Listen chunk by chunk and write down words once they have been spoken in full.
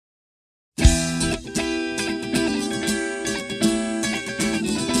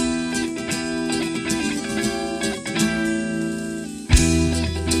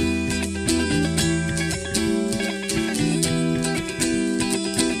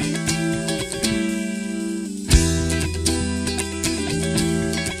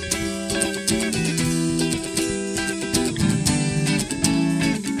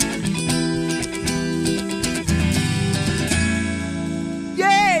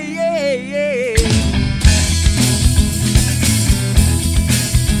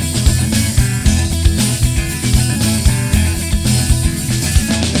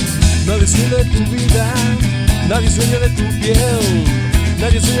sueña de tu vida, nadie sueña de tu piel,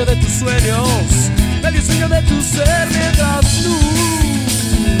 nadie sueña de tus sueños, nadie sueña de tu ser mientras tú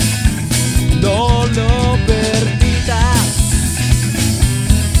no lo permitas.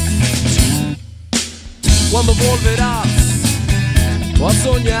 Cuando volverás a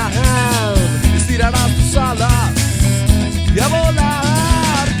soñar, estirarás tus alas y a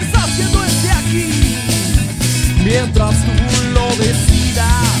volar, quizás siendo desde aquí, mientras tú lo decidas.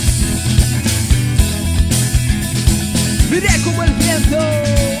 Miré como el viento,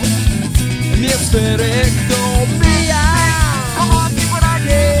 mi esterectomía. Como así por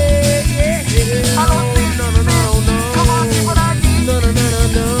aquí. Alo Si, No, no, no, no. como así por aquí. No, no, no, no,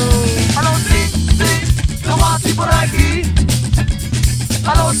 no. Alo Si, como así por aquí.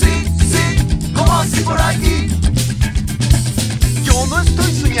 Alo Si, como así por aquí. Yo no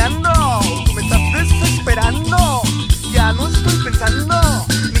estoy soñando, tú me estás desesperando. Ya no estoy pensando,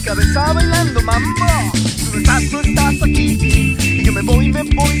 mi cabeza bailando mambo. Tú no estás aquí, y yo me voy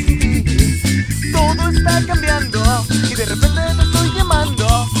sin ti. Todo está cambiando, y de repente te estoy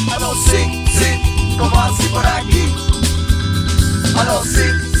llamando. Alo Si, como así por aquí. Alo Si,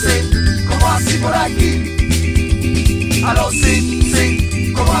 como así por aquí. Alo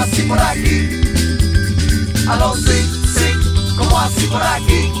Si, como así por aquí. Alo Si, como así por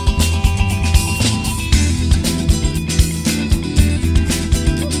aquí.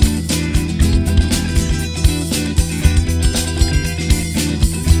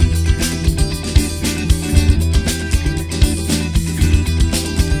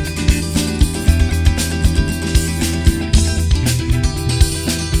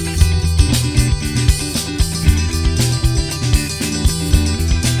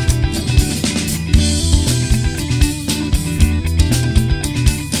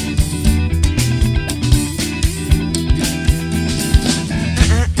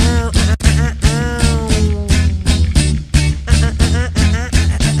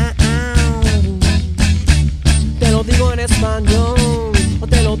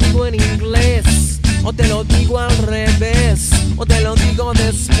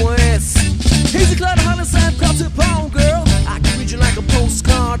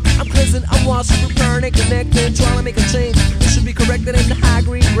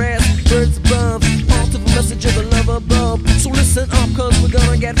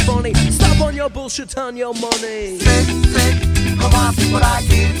 Bullshit on your money. Como así por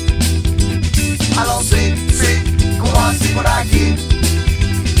aquí. Alo Si, como así por aquí.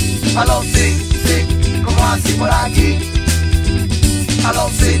 Alo Si, como así por aquí. Alo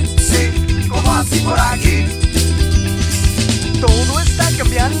Si, como así por aquí. Todo está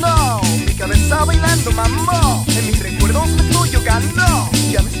cambiando, mi cabeza bailando mambo. En mis recuerdos me estoy ahogando,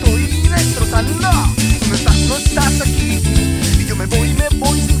 ya me estoy destrozando. Tú no estás aquí, y yo me voy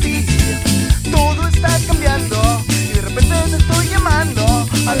sin ti. Todo está cambiando, y de repente te estoy llamando.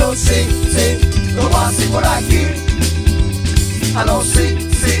 Alo Si, como así por aquí. Alo Si,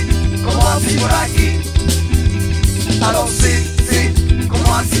 como así por aquí. Alo Si,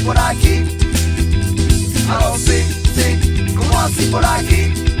 como así por aquí. Alo Si, como así por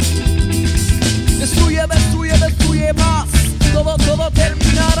aquí. Destruye, destruye, destruye más. Todo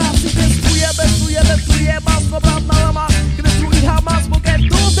terminará. Si destruye, destruye, destruye más. No habrá nada más que destruir jamás, porque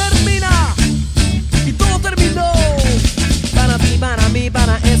todo termina. Y todo terminó. Para ti, para mí,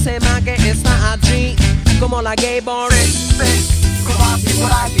 para ese man que está allí, como la gay bar. Como así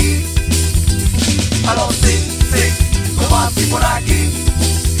por aquí. Alo Si, como así por aquí.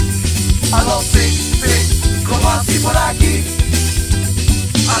 Alo Si, como así por aquí.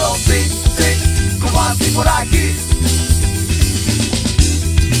 Alo Si, como así por aquí.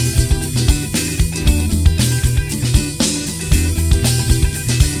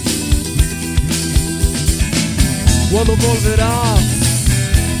 Cuando volverás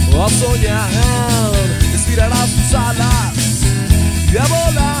a soñar, estirarás tus alas y a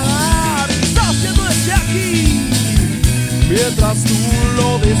volar, estás siendo desde aquí, mientras tú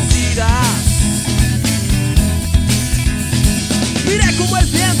lo decidas. Mira como el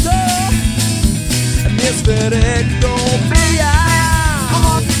viento, mi esterectomía.